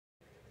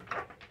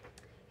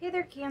Hey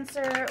there,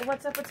 Cancer.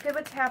 What's up? What's good?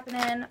 What's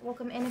happening?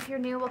 Welcome in if you're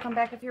new. Welcome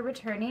back if you're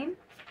returning.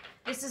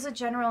 This is a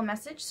general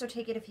message, so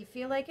take it if you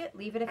feel like it.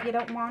 Leave it if you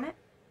don't want it.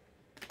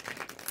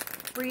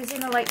 We're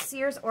using the Light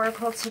Seers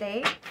Oracle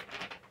today.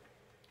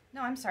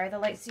 No, I'm sorry, the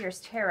Light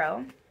Seers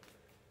Tarot.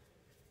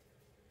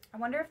 I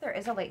wonder if there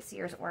is a Light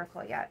Seers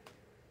Oracle yet.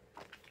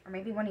 Or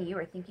maybe one of you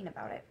are thinking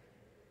about it.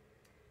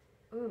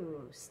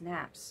 Ooh,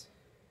 snaps.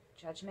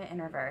 Judgment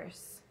in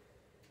reverse.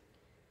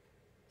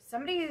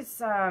 Somebody's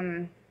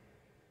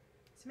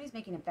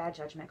making a bad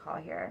judgment call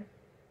here.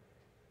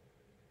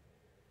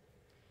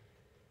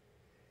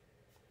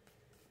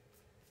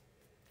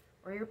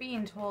 Or you're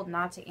being told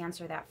not to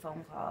answer that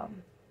phone call.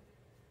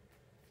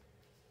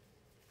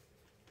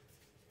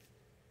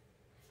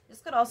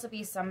 This could also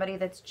be somebody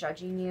that's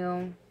judging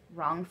you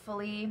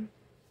wrongfully.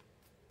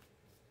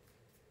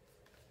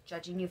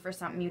 Judging you for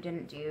something you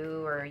didn't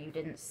do or you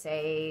didn't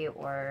say,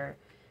 or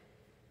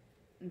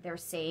they're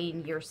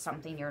saying you're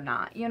something you're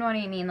not. You know what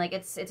I mean? Like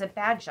it's a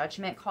bad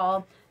judgment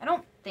call. I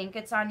don't think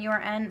it's on your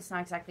end. It's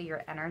not exactly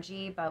your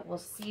energy, but we'll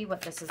see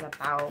what this is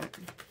about.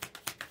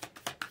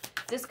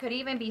 This could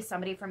even be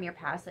somebody from your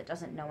past that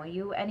doesn't know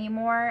you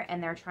anymore,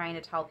 and they're trying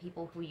to tell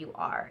people who you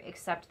are,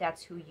 except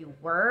that's who you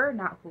were,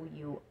 not who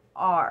you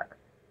are.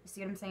 You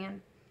see what I'm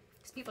saying?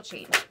 Because people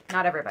change.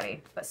 Not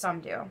everybody, but some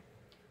do.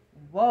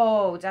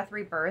 Whoa, Death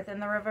Rebirth in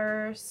the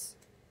reverse.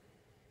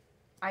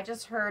 I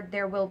just heard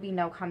there will be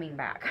no coming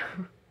back.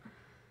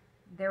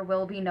 There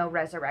will be no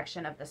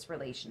resurrection of this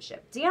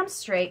relationship. Damn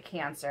straight,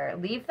 Cancer.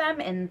 Leave them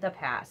in the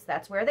past.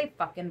 That's where they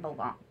fucking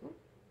belong. Ooh.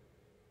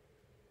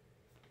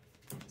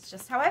 It's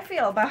just how I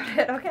feel about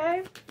it,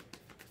 okay?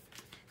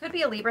 Could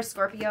be a Libra,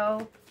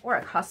 Scorpio, or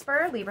a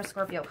cusper, Libra,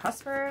 Scorpio,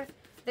 cusper,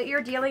 that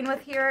you're dealing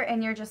with here,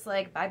 and you're just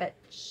like, bye,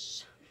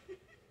 bitch.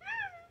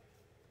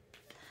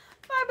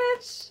 Bye,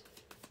 bitch.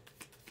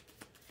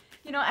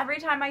 You know, every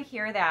time I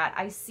hear that,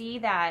 I see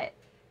that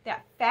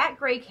fat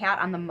gray cat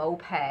on the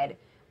moped,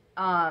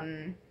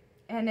 and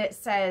it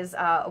says,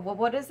 well,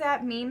 what does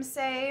that meme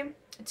say?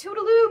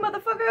 Toodaloo,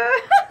 motherfucker.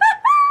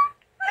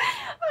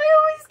 I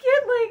always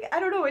get like, I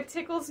don't know, it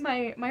tickles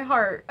my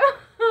heart.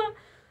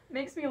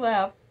 Makes me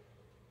laugh.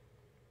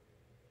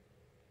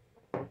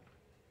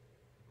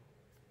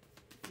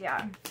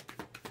 Yeah.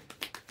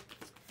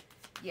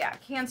 Yeah,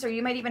 Cancer,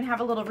 you might even have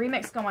a little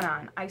remix going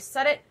on. I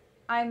said it,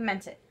 I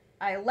meant it.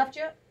 I left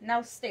you,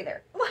 now stay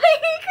there. Like,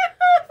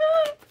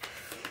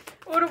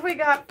 what have we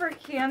got for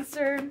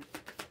Cancer?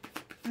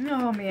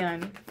 Oh,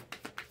 man.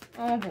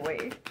 Oh,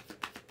 boy.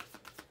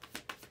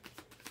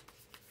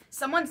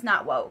 Someone's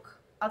not woke.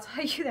 I'll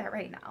tell you that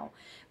right now.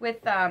 With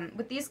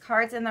these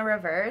cards in the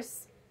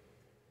reverse,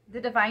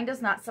 the divine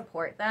does not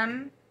support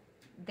them.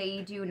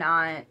 They do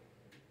not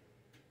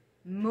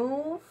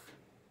move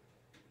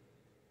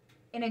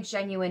in a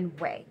genuine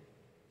way.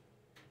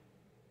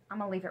 I'm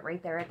going to leave it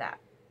right there at that.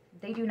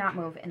 They do not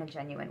move in a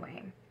genuine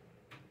way.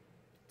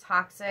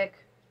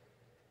 Toxic.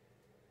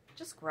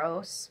 Just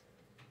gross.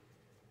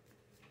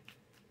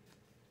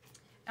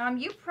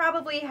 You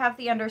probably have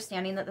the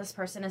understanding that this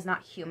person is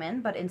not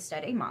human, but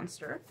instead a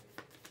monster.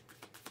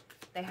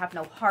 They have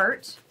no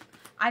heart.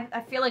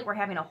 I feel like we're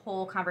having a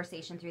whole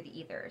conversation through the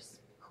ethers.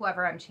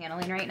 Whoever I'm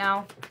channeling right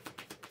now,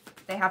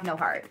 they have no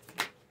heart.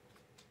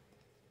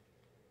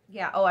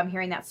 Yeah, oh, I'm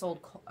hearing that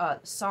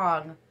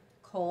song,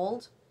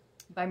 Cold,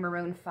 by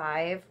Maroon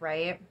 5,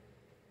 right?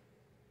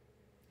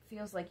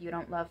 Feels like you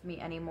don't love me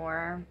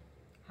anymore.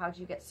 How'd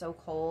you get so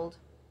cold?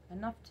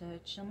 Enough to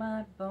chill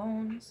my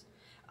bones.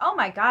 Oh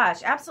my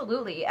gosh,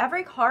 absolutely.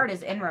 Every card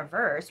is in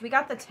reverse. We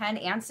got the 10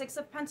 and 6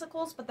 of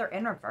Pentacles, but they're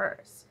in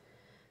reverse.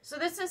 So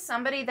this is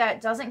somebody that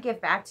doesn't give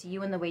back to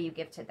you in the way you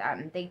give to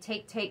them. They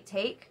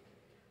take.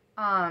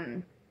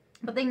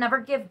 But they never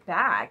give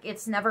back.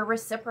 It's never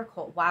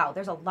reciprocal. Wow,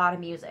 there's a lot of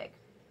music.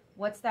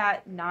 What's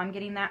that? Now I'm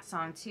getting that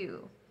song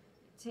too.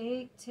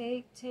 Take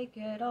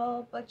it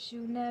all, but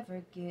you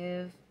never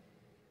give.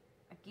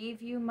 I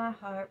gave you my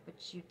heart,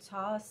 but you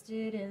tossed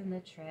it in the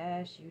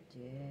trash. You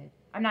did.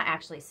 I'm not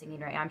actually singing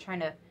right now. I'm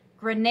trying to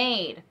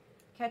grenade.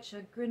 Catch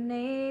a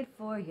grenade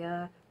for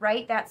ya.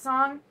 Right? That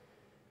song?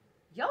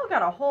 Y'all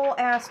got a whole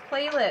ass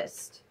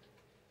playlist.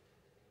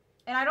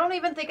 And I don't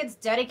even think it's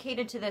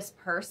dedicated to this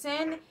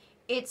person.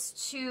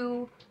 It's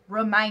to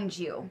remind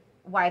you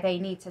why they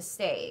need to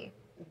stay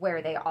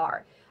where they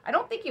are. I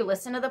don't think you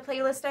listen to the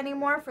playlist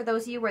anymore. For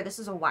those of you where this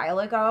is a while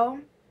ago,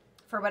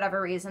 for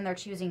whatever reason, they're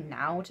choosing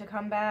now to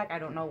come back. I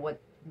don't know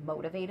what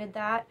motivated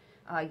that.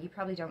 You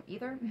probably don't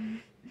either.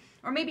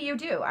 Or maybe you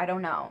do. I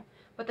don't know.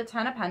 But the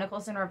 10 of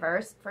Pentacles in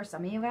reverse, for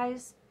some of you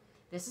guys,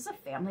 this is a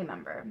family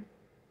member.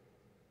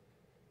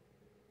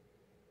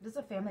 This is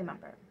a family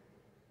member.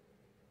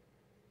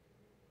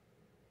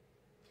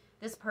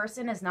 This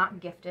person is not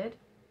gifted.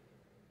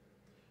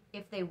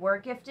 If they were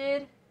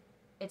gifted,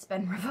 it's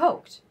been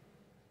revoked.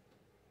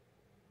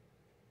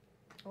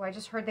 Oh, I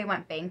just heard they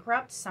went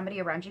bankrupt. Somebody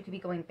around you could be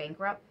going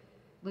bankrupt,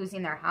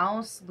 losing their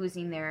house,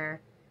 losing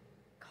their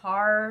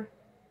car.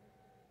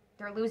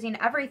 They're losing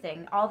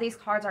everything. All these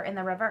cards are in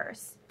the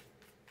reverse.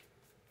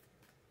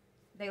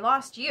 They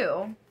lost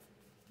you,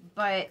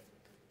 but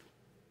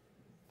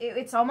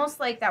it's almost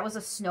like that was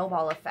a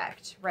snowball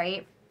effect,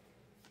 right?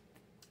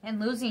 And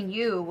losing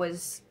you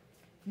was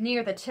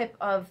near the tip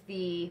of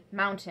the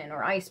mountain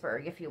or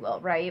iceberg, if you will,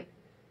 right?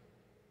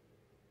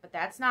 But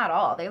that's not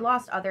all. They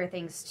lost other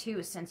things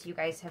too since you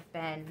guys have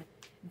been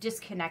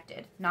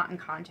disconnected, not in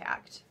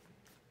contact.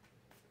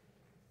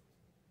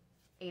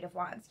 Eight of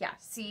Wands. Yeah,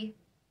 see?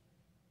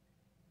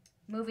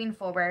 Moving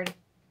forward,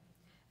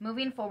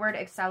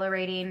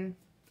 accelerating.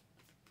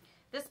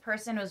 This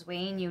person was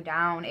weighing you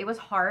down. It was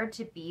hard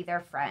to be their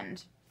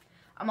friend.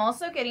 I'm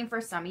also getting, for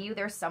some of you,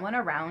 there's someone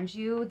around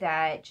you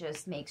that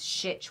just makes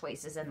shit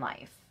choices in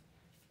life.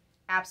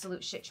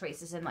 Absolute shit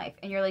choices in life.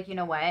 And you're like, you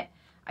know what?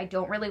 I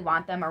don't really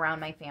want them around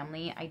my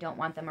family. I don't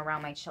want them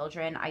around my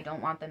children. I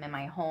don't want them in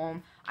my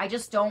home. I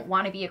just don't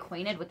want to be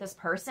acquainted with this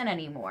person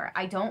anymore.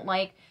 I don't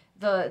like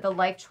the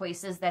life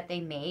choices that they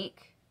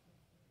make.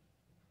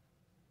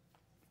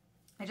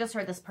 I just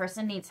heard this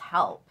person needs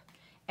help.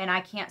 And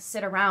I can't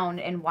sit around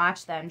and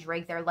watch them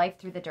drag their life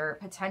through the dirt,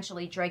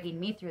 potentially dragging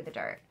me through the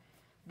dirt.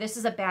 This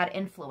is a bad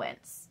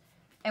influence.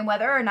 And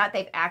whether or not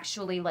they've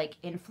actually like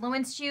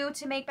influenced you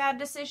to make bad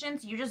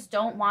decisions, you just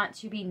don't want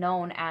to be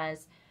known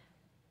as,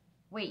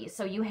 wait,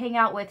 so you hang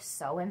out with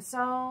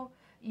so-and-so?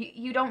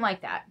 You don't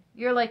like that.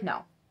 You're like,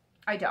 no,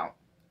 I don't.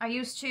 I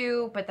used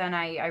to, but then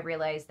I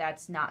realized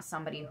that's not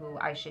somebody who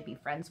I should be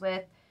friends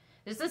with.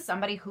 This is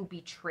somebody who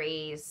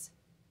betrays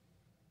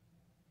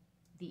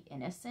the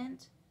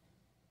innocent.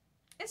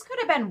 This could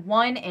have been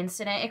one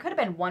incident. It could have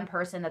been one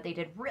person that they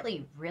did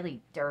really,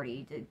 really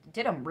dirty,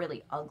 did them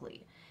really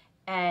ugly.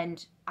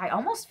 And I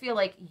almost feel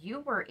like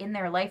you were in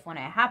their life when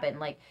it happened.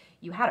 Like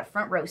you had a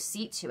front row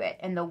seat to it.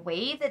 And the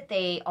way that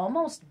they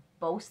almost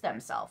boast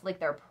themselves, like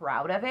they're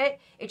proud of it,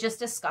 it just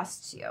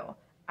disgusts you.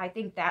 I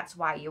think that's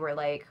why you were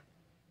like,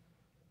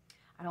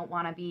 I don't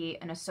want to be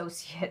an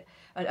associate,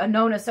 a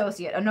known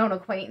associate, a known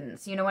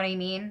acquaintance. You know what I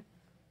mean?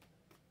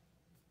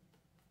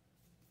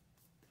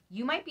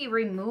 You might be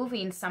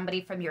removing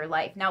somebody from your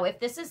life. Now, if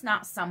this is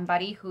not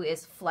somebody who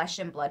is flesh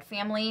and blood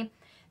family,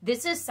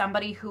 this is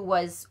somebody who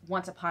was,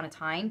 once upon a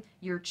time,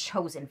 your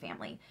chosen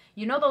family.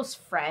 You know those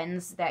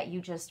friends that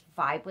you just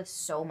vibe with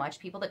so much,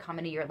 people that come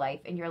into your life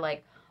and you're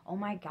like, oh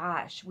my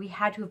gosh, we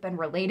had to have been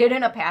related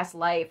in a past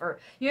life, or,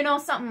 you know,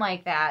 something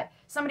like that.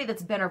 Somebody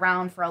that's been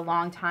around for a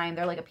long time.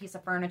 They're like a piece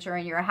of furniture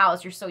in your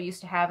house. You're so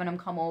used to having them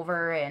come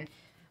over, and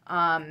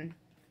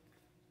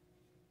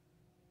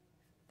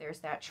there's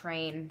that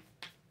train.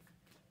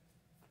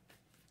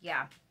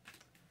 Yeah.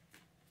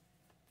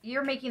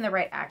 You're making the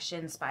right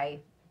actions by,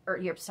 or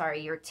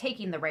you're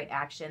taking the right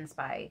actions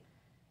by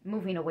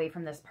moving away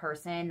from this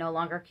person, no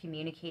longer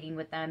communicating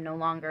with them, no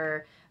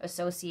longer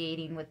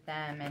associating with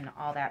them, and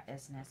all that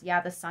business.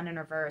 Yeah, the Sun in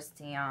reverse,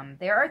 damn.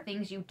 There are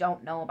things you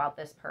don't know about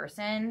this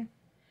person.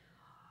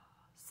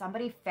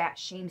 Somebody fat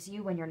shames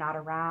you when you're not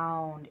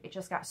around. It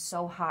just got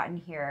so hot in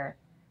here.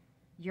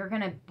 You're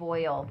gonna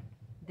boil.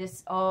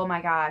 This, oh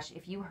my gosh,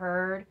 if you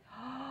heard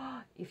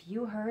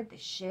the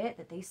shit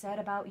that they said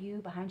about you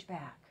behind your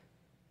back,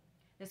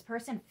 this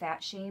person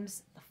fat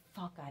shames the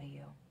fuck out of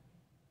you.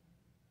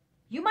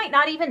 You might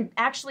not even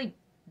actually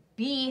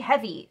be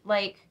heavy,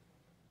 like,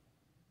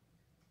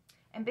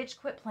 and bitch,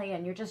 quit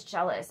playing. You're just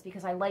jealous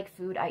because I like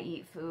food, I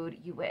eat food,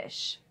 you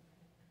wish.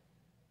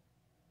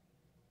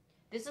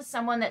 This is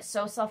someone that's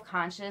so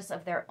self-conscious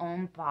of their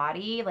own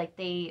body, like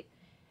they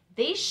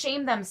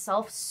shame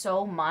themselves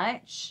so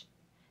much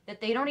that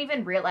they don't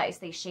even realize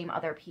they shame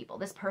other people.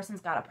 This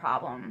person's got a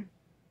problem.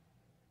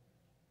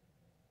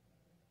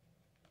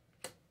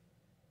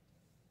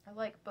 I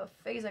like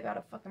buffets, I got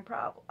a fucking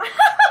problem.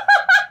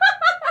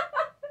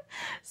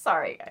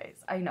 Sorry,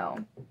 guys. I know.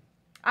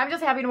 I'm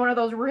just having one of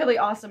those really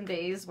awesome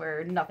days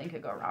where nothing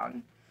could go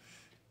wrong.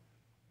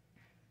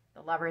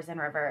 The Lovers in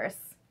reverse.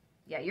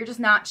 Yeah, you're just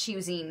not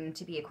choosing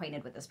to be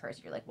acquainted with this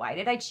person. You're like, why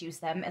did I choose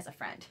them as a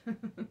friend?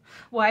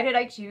 Why did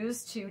I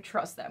choose to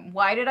trust them?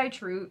 Why did I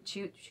choose...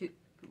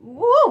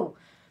 Woo!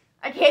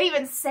 I can't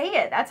even say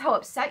it. That's how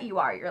upset you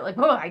are. You're like,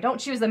 oh, I don't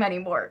choose them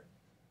anymore.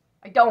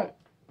 I don't.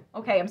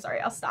 Okay, I'm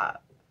sorry. I'll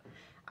stop.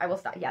 I will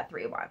stop. Yeah,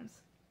 3 of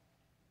Wands.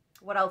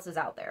 What else is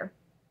out there?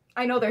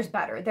 I know there's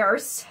better. There are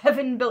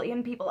 7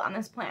 billion people on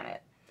this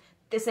planet.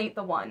 This ain't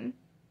the one.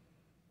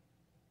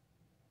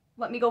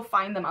 Let me go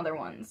find them other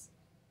ones.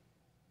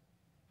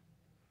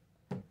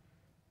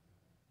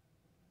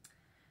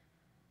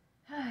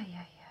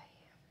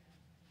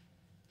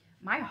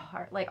 My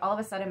heart, like, all of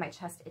a sudden my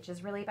chest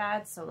itches really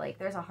bad. So, like,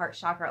 there's a heart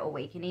chakra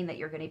awakening that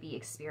you're going to be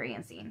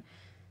experiencing.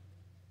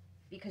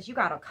 Because you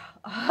got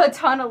a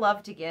ton of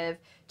love to give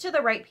to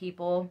the right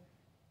people.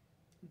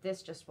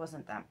 This just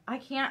wasn't them.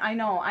 I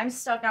know. I'm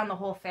stuck on the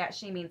whole fat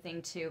shaming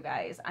thing too,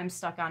 guys. I'm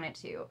stuck on it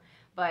too.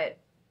 But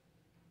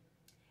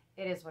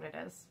it is what it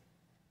is.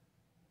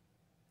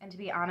 And to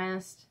be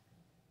honest,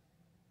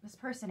 this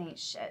person ain't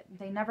shit.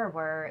 They never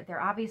were.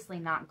 They're obviously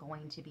not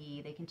going to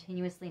be. They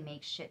continuously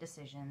make shit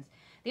decisions.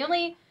 The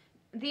only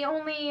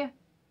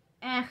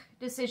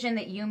decision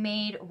that you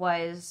made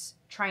was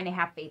trying to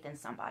have faith in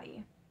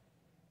somebody.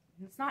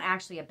 It's not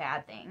actually a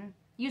bad thing.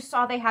 You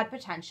saw they had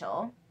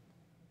potential.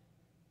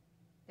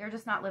 They're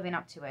just not living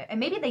up to it. And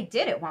maybe they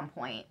did at one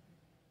point,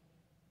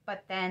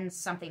 but then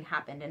something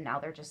happened and now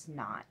they're just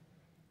not.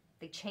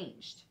 They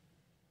changed.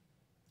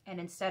 And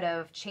instead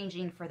of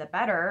changing for the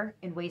better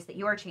in ways that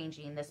you're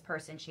changing, this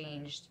person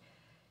changed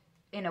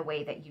in a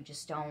way that you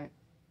just don't,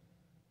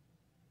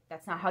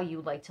 that's not how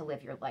you like to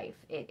live your life.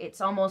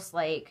 It's almost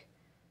like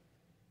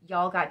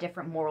y'all got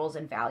different morals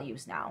and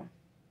values now.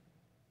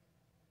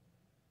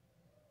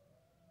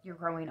 You're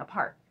growing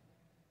apart.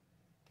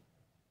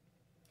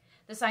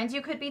 The signs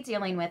you could be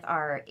dealing with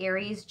are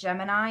Aries,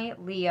 Gemini,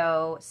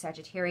 Leo,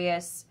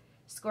 Sagittarius,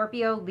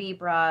 Scorpio,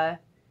 Libra,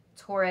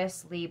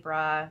 Taurus,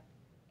 Libra,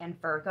 and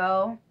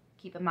Virgo.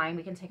 Keep in mind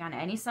we can take on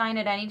any sign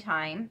at any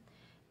time.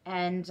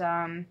 And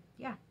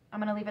yeah, I'm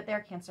going to leave it there,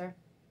 Cancer.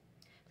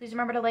 Please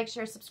remember to like,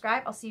 share,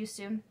 subscribe. I'll see you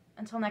soon.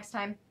 Until next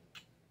time,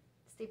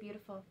 stay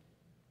beautiful.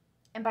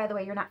 And by the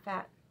way, you're not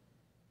fat.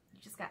 You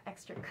just got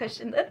extra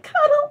cushion and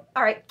cuddle.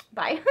 All right,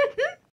 bye.